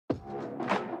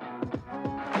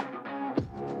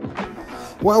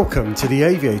Welcome to the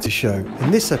Aviator Show.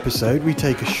 In this episode we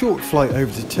take a short flight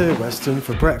over to Turweston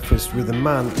for breakfast with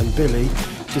Aman and Billy,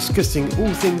 discussing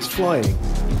all things flying.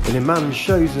 And Aman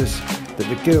shows us that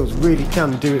the girls really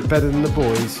can do it better than the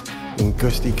boys in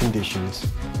gusty conditions.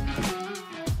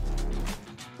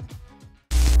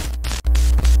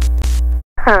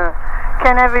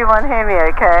 Can everyone hear me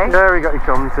okay? There we got your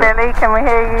comms. Billy, can we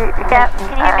hear you? Yeah, can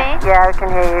you hear me? Yeah, I can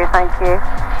hear you, thank you.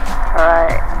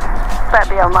 Alright.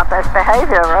 Better be on my best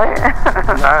behaviour, right?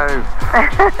 No.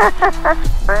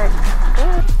 Right.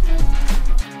 Good.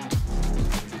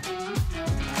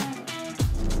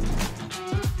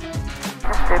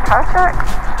 Just do power checks.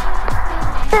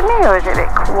 Is it me or is it a bit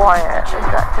quiet?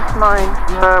 Is that just mine?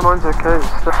 No, mine's okay.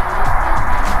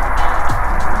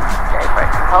 Okay,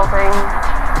 brakes and holding.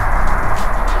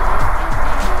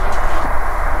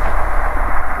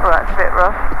 Well, that's a bit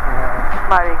rough.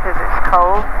 Yeah. Maybe because it's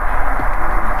cold.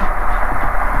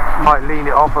 Might lean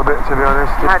it off a bit, to be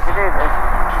honest. How'd you do this?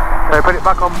 So put it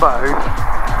back on both,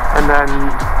 and then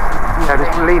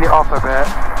just lean it off a bit.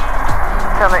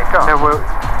 Till it drops. Then we'll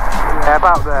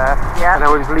about there. Yeah. And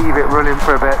then we'll just leave it running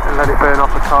for a bit and let it burn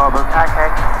off the carbon. Okay.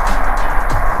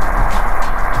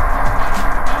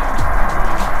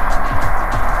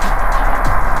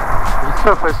 It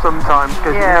suffers sometimes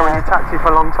because when you taxi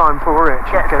for a long time, full rich,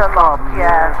 it gets carbon.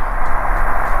 Yeah.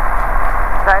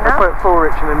 Let's put it full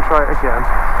rich and then try it again.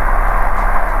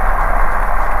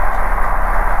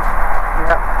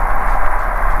 Yeah.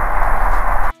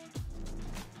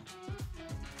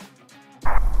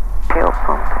 Fuel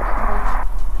pump is on.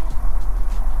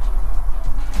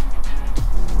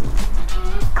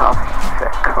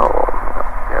 Obstacle.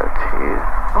 Go to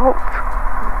alt.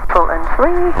 Pull in 3.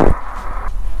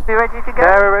 Be ready to go?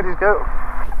 Yeah, we're ready to go.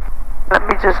 Let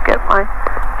me just get my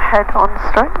head on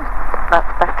straight.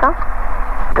 That's better.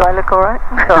 Do I look alright?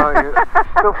 Oh, you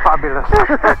look fabulous.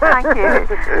 Thank you.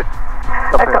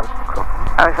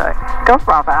 Oh, sorry. Golf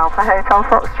Bravo Alpha Hotel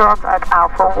Foxtrot at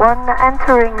Alpha 1,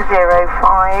 entering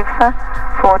 05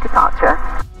 for departure.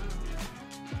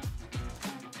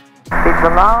 Speeds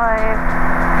are live.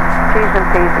 T's and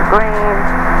P's are green.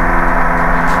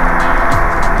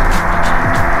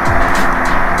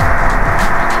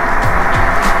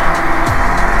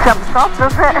 Jumps off,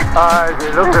 does it? Oh,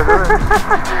 it looks good, doesn't it?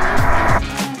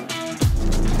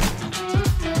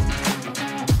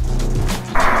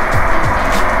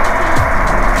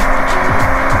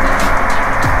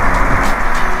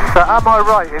 So am I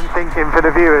right in thinking for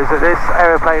the viewers that this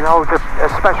aeroplane holds a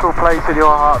special place in your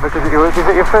heart because is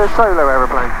it your first solo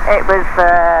aeroplane? It was,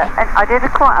 and I did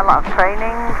quite a lot of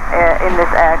training in this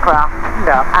aircraft.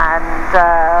 Yeah. And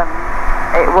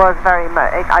it was very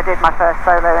much, I did my first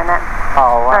solo in it.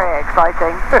 Oh, wow. Very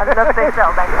exciting. I love this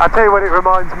little thing. I'll tell you what it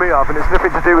reminds me of, and it's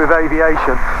nothing to do with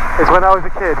aviation. It's when I was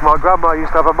a kid, my grandma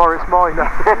used to have a Morris Minor.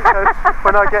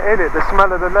 When I get in it, the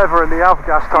smell of the leather and the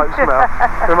avgas type smell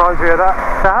reminds me of that.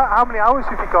 So how many hours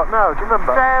have you got now? Do you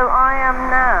remember? So I am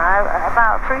now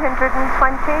about 320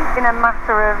 in a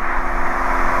matter of,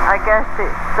 I guess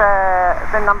it's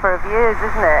the number of years,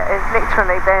 isn't it? It's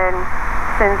literally been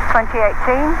since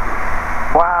 2018.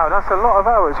 Wow, that's a lot of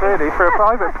hours really for a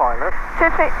private pilot.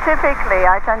 Typically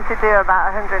I tend to do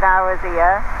about 100 hours a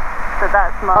year, so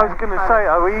that's my... I was going to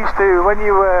say, we used to, when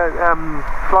you were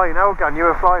flying Elgan, you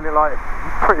were flying it like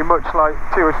pretty much like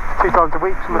two times a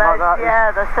week, something like that.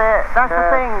 Yeah, that's it. That's the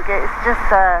thing. It's just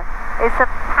it's a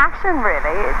passion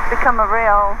really. It's become a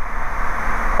real...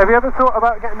 Have you ever thought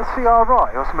about getting a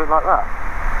CRI or something like that?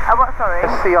 What, sorry? A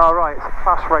CRI, it's a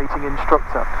class rating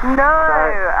instructor. No,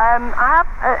 I have,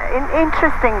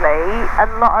 interestingly, a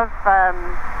lot of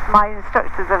my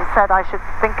instructors have said I should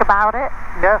think about it.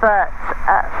 Yeah. But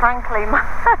frankly,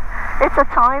 it's a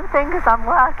time thing because I'm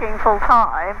working full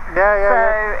time. So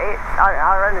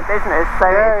I run a business, so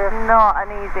it's not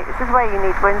an easy. This is where you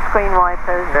need windscreen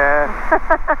wipers. Yeah.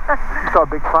 It's got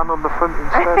a big fan on the front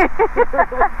instead.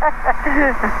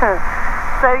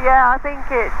 So yeah, I think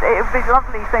it would be a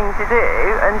lovely thing to do.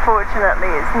 Unfortunately,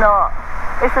 it's not.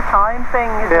 It's a time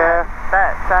thing, isn't it?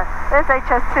 But there's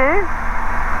HS2.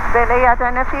 Billy, I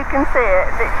don't know if you can see it.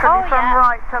 Literally from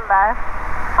right to left.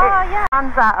 It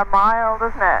stands out a mile,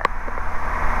 doesn't it?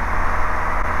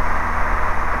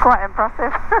 It's quite impressive.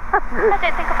 I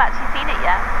don't think I've actually seen it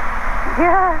yet.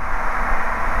 Yeah.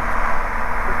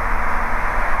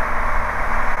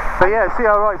 So yeah,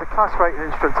 CRI is a class rating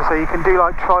instructor, so you can do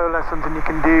like trial lessons and you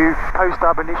can do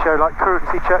post-ab initio, like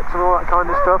currency checks and all that kind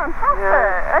of stuff. Fantastic.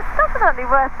 Yeah. It's definitely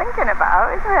worth thinking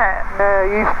about, isn't it?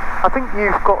 Yeah, I think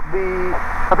you've got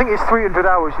I think it's 300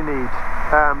 hours you need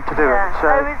to do it.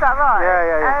 So. Oh, is that right?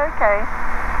 Yeah. Oh, okay.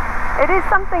 It is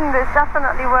something that's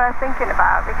definitely worth thinking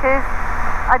about because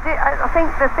I think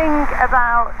the thing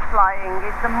about flying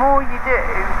is the more you do,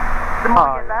 the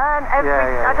more you learn.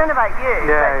 I don't know about you,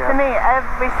 but to me,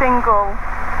 every single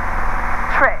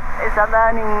trip is a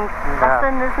learning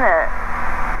lesson, isn't it?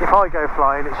 If I go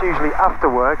flying, it's usually after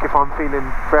work if I'm feeling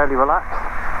fairly relaxed,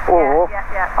 or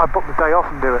I book the day off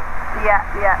and do it.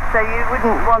 So you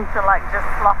wouldn't want to like just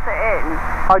slot it in?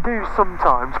 I do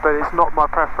sometimes, but it's not my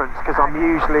preference because I'm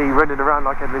usually running around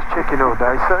like a headless chicken all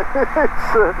day. So it's,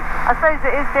 I suppose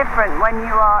it is different when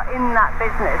you are in that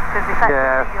business, because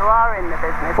effectively you are in the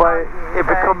business. Well, aren't you? it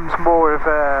becomes more of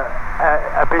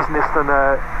a business than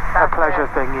a pleasure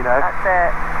thing, you know. That's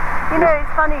it. You know,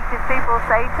 it's funny because people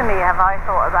say to me, have I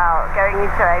thought about going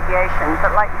into aviation?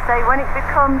 But like you say, when it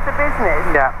becomes a business,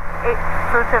 it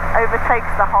sort of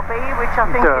overtakes the hobby, which I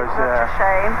think is such a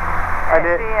shame. And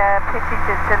it'd be a pity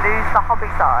to lose the hobby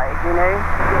side, you know.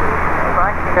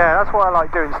 Yeah, that's why I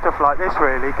like doing stuff like this,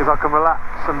 really, because I can relax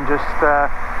and just...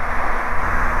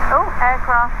 Oh,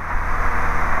 aircraft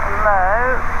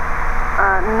low,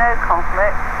 no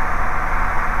conflict.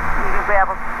 You'll be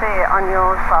able to see it on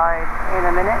your side in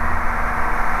a minute.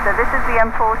 So this is the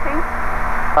M40.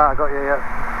 Ah, I got you,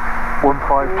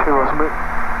 152 or something.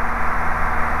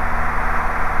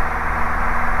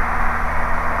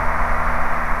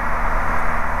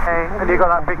 And you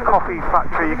got that big coffee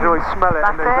factory, you can always smell it.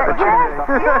 That's it,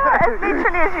 as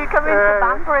literally as you come into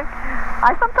Banbury.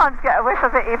 I sometimes get a whiff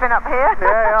of it even up here.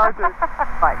 Yeah, I do.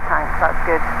 Right, tanks, that's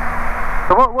good.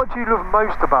 So what do you love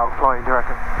most about flying, do you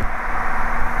reckon?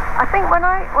 I think when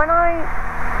I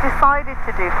decided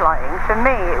to do flying, for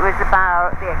me it was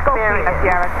about the experience,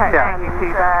 and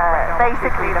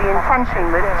basically the intention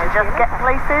was to just get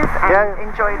places and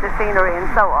enjoy the scenery and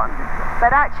so on.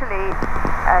 But actually,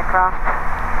 aircraft,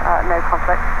 no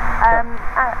conflict.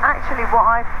 Actually, what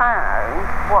I found,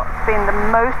 what's been the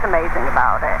most amazing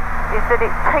about it, is that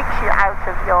it takes you out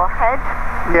of your head.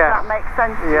 Does that make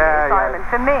sense to you, Simon?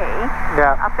 For me,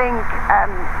 I think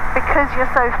because you're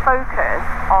so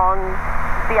focused on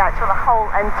the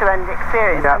whole end-to-end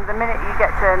experience, from the minute you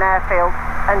get to an airfield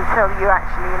until you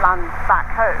actually land back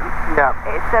home,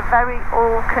 it's a very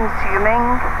all-consuming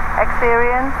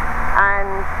experience.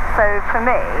 And so for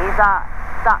me, that's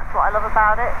what I love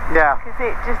about it. Because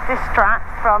it just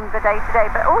distracts from the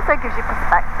day-to-day, but also gives you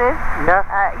perspective.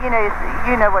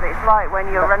 You know what it's like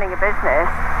when you're running a business.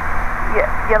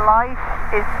 Your life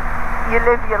is, you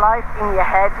live your life in your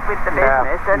head with the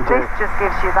business, and this just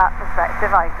gives you that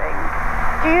perspective, I think.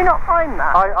 Do you not find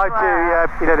that? I do, yeah.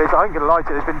 You know, I ain't going to lie to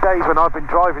you, there's been days when I've been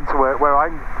driving to work where I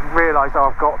realised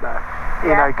I've got there.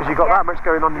 You know, because you've got that much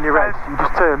going on in your head, you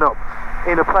just turn up.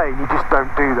 In a plane, you just don't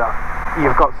do that.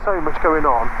 You've got so much going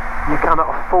on, you cannot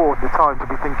afford the time to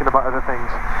be thinking about other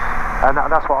things. And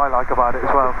that's what I like about it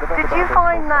as well. Did you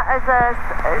find that as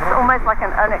it's almost like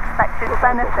an unexpected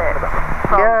benefit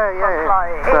from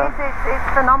flying? It's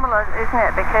phenomenal, isn't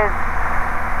it? Because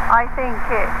I think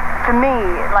for me,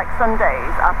 like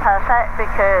Sundays are perfect,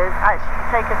 because actually you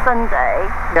take a Sunday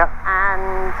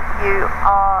and you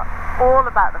are all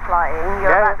about the flying,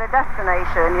 you're about the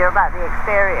destination, you're about the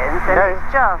experience, and it's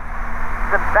just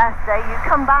the best day. You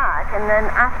come back, and then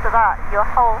after that your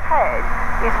whole head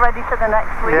is ready for the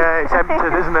next week. Yeah, it's empty,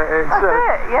 isn't it? That's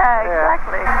it,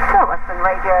 exactly. So Western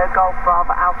Radio, Golf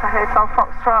Bravo Alpha Hotel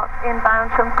Foxtrot, inbound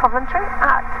from Coventry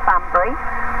at Banbury.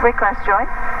 Request join.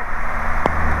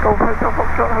 Golf Hotel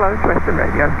Foxtrot, hello, to Western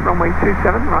Radio, runway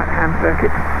 27, right hand circuit,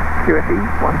 QFE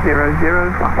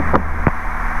 1005.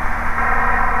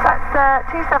 That's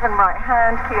 27 right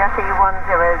hand, QFE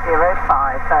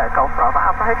 1005, Golf Bravo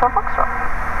Alpha Hotel Foxtrot.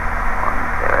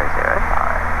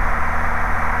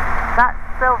 1005. That's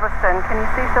Silverstone. Can you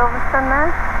see Silverstone there?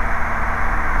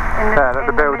 In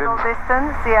the middle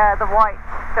distance, the white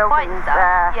buildings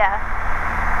there.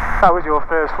 That was your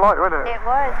first flight, wasn't it? It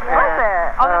was, Was it?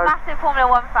 I'm a massive Formula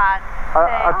 1 fan.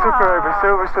 I took her over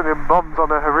Silverstone in bombs on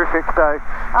a horrific day.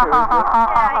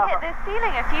 I hit the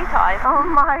ceiling a few times. Oh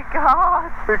my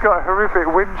god. We got a horrific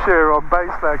wind shear on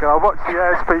base leg, and I watched the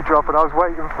airspeed drop and I was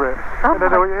waiting for it. And then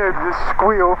all you heard was a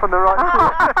squeal from the right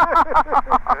side.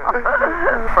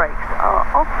 Brakes are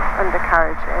off,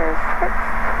 undercarriage is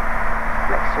fixed,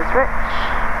 mixture's rich,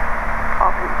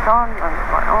 carpent's on, landed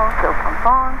right on, fuel pump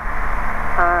on.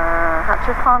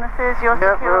 Hatches, harnesses, you're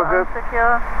secure, I'm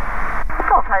secure.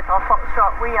 Golf Hotel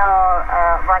Foxtrot, we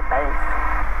are right base.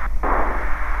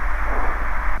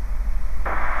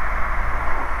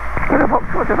 Hello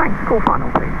Foxtrot, the rank call final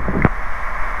please.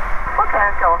 Okay,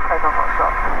 Golf Hotel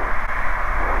Foxtrot.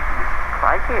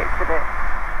 Crikey, it's a bit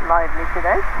lively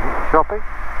today. Choppy?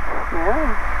 Yeah.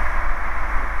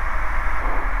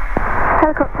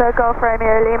 Helicopter Golf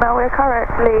Romeo Lima, we're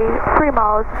currently 3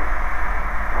 miles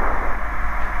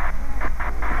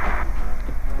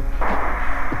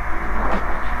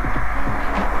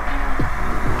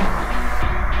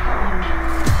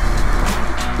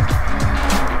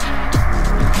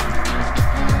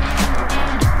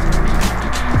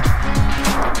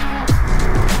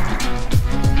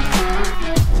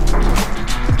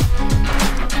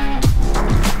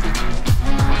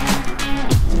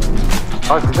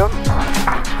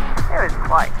was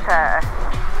quite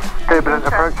Turbulent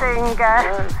approach.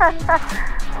 interesting.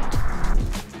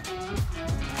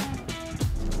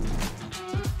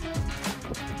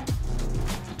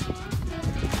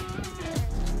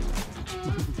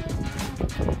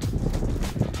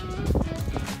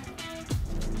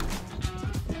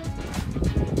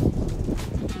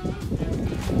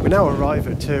 We now arrive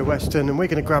at Tur Weston and we're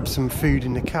going to grab some food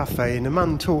in the cafe, and a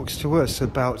man talks to us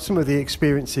about some of the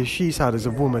experiences she's had as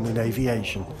a woman in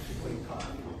aviation.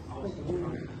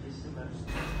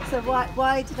 So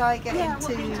why did I get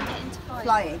into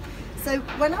flying? So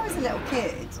when I was a little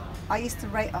kid, I used to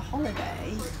rate a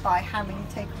holiday by how many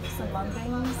takeoffs and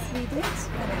landings we did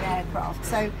in an aircraft.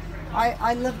 So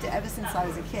I loved it ever since I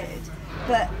was a kid.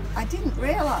 But I didn't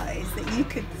realise that you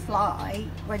could fly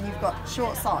when you've got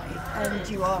short sight and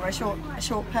you are a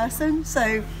short person.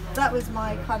 So that was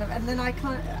my kind of, and then I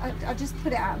just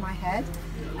put it out of my head.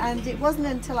 And it wasn't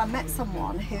until I met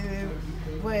someone who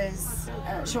was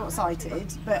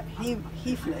short-sighted, but he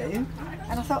flew,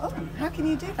 and I thought, oh, how can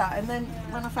you do that? And then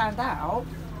when I found out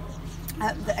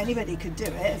that anybody could do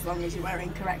it as long as you're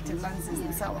wearing corrective lenses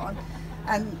and so on.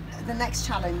 And the next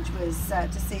challenge was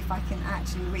to see if I can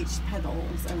actually reach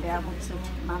pedals and be able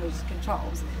to manage the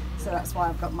controls. So that's why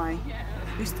I've got my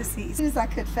booster seat. As soon as I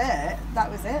could fit,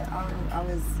 that was it. I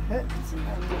was hooked.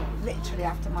 And literally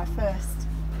after my first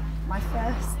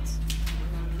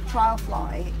trial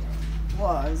flight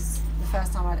was the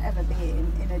first time I'd ever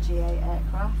been in a GA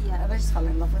aircraft. Yeah. And I just fell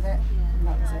in love with it. Yeah. And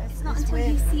that was it. It's not until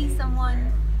you see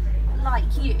someone like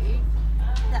you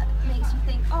that makes you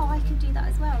think, oh, I could do that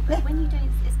as well. But when you don't,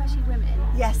 especially women.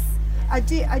 Yes, I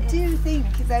do think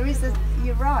there is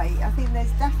you're right. I think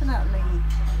there's definitely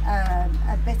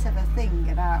a bit of a thing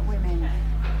about women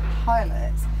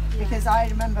pilots, because I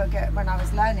remember when I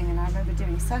was learning, and I remember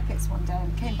doing circuits one day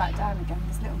and came back down again,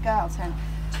 this little girl saying,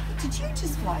 did you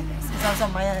just fly this? Because I was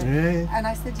on my own. Yeah. And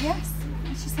I said, yes.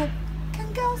 And she said,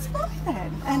 can girls fly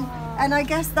then? And I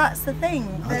guess that's the thing.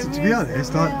 To be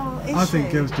honest, I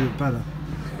think girls do it better.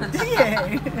 Do you?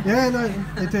 Yeah, no,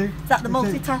 they do. Is that the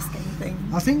multitasking thing?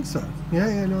 I think so.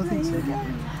 Yeah, no, I think so.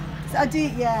 So I do,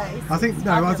 yeah. I think,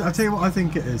 no, I'll tell you what I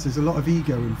think it is. There's a lot of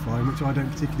ego in flying, which I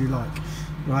don't particularly like,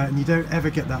 right? And you don't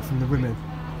ever get that from the women.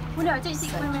 Well, no, I don't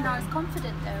think women are as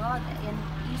confident though, are they? And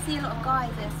you see a lot of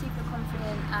guys that are super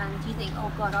confident, and you think,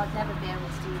 oh God, I'd never be able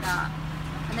to do that.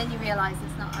 And then you realise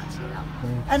it's not actually that.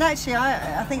 Yeah. And actually,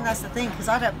 I think that's the thing, because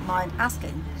I don't mind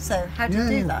asking. So how do you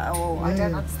do that? Or I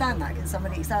don't understand that. Can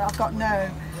somebody? So I've got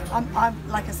I'm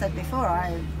like I said before,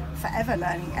 I'm forever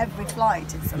learning. Every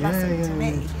flight, it's a lesson to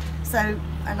me. So,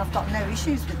 and I've got no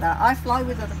issues with that. I fly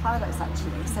with other pilots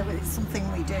actually, so it's something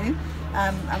we do.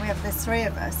 And there's three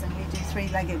of us, and we do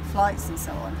three-legged flights and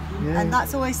so on. And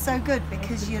that's always so good,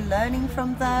 because you're learning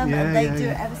from them, and they do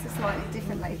it ever so slightly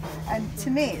differently. And to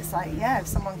me, it's like, if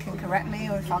someone can correct me,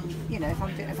 or if I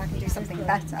can do something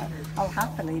better, I'll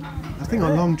happily. I think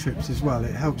on long trips as well,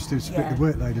 it helps to split the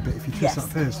workload a bit if you trust that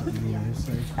person.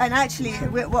 So. And actually,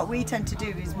 what we tend to do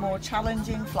is more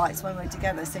challenging flights when we're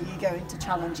together. So you go into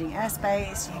challenging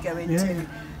airspace, you go into,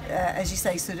 as you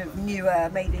say, sort of newer,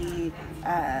 maybe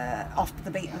off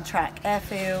the beaten track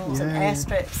airfields and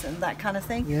airstrips and that kind of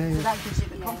thing. So that gives you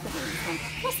the confidence. And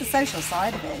plus the social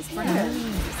side of it is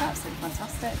brilliant. It's absolutely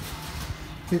fantastic.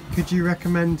 Could you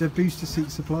recommend a booster seat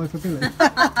supply for Billy?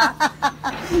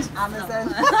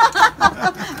 Amazon.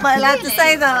 Am I allowed to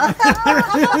say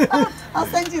that? I'll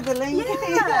send you the link.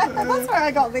 That's where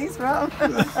I got these from.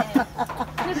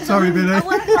 Sorry, Billy.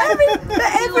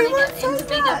 Everyone says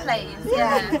bigger planes. So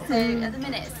at the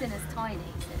minute, it's in as tiny.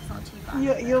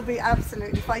 You'll be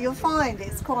absolutely fine. You'll find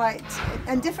it's quite,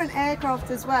 and different aircraft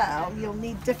as well, you'll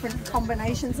need different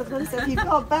combinations of them. So if you've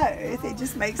got both, it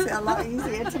just makes it a lot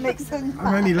easier to mix and match.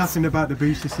 I'm only laughing about the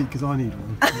booster seat because I need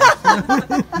one.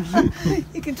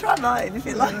 You can try mine if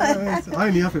you like. I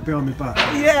only have it behind my back.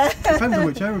 Yeah. Depends on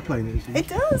which aeroplane it is. It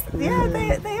does. Yeah,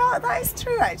 they are. That is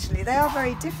true actually. They are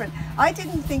very different. I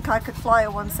didn't think I could fly a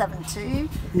 172.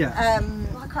 Yeah.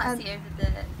 I can't see over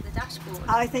the dashboard.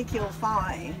 I think you'll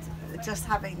find just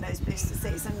having those booster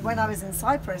seats, and when I was in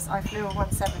Cyprus I flew a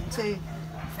 172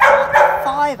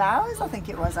 5 hours I think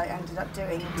it was I ended up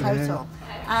doing in total,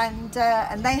 and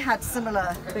they had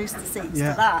similar booster seats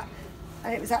to that,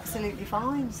 and it was absolutely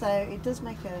fine. So it does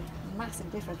make a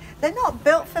massive difference. They're not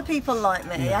built for people like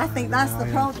me. I think that's the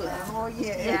problem, or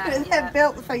you. They're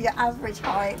built for your average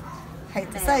height,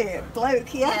 hate to say it, bloke.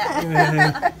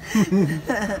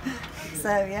 So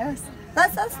yes,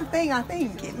 that's the thing. I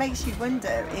think it makes you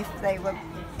wonder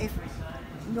if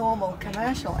normal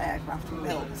commercial aircraft were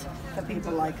built for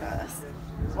people like us,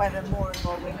 whether more and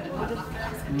more women would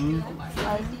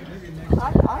have.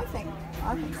 I think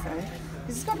so.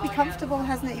 Because it's got to be comfortable,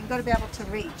 hasn't it? You've got to be able to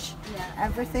reach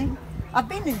everything. I've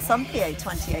been in some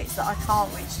PA-28s that I can't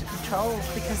reach the controls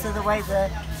because of the way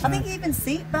I think even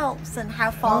seat belts and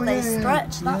how far they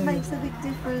stretch, that makes a big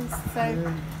difference. So,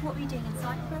 What were you doing in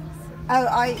Cyprus? oh,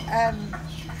 I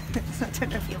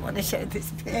don't know if you want to show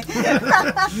this bit.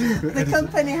 The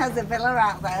company has a villa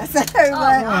out there, so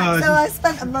so I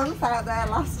spent a month out there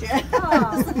last year.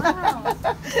 Oh, wow.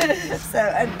 So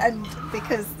and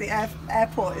because the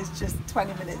airport is just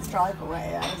 20 minutes drive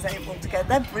away, I was able to go.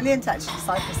 They're brilliant actually,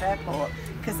 Cyprus Airport,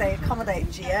 because they accommodate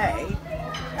GA.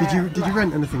 Did you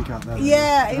rent anything out there?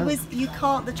 Yeah, it was. You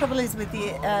can't. The trouble is with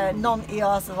the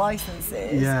non-EASA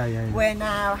licenses. We're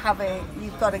now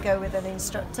you've got to go with an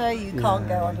instructor. You can't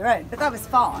go on your own. But that was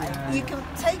fine. You can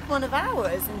take one of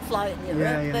ours and fly in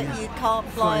Europe, but you can't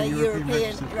fly a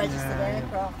European registered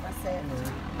aircraft. That's it.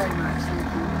 Very much.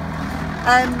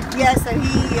 So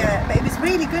but it was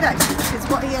really good actually, because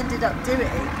what he ended up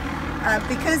doing.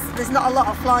 Because there's not a lot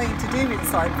of flying to do in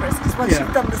Cyprus, because once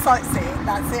you've done the sightseeing,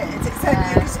 that's it. It's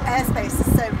only airspace is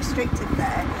so restricted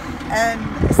there.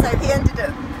 So he ended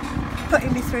up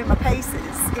putting me through my paces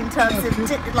in terms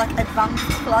of like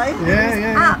advanced flying.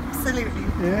 Absolutely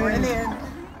brilliant.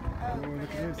 Oh,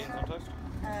 look at this.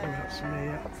 That's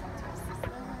me.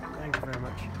 Thank you very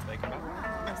much.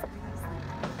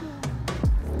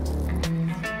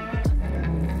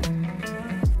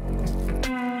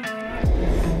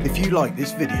 If you like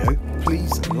this video,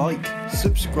 please like,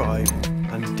 subscribe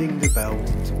and ding the bell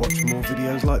to watch more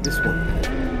videos like this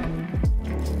one.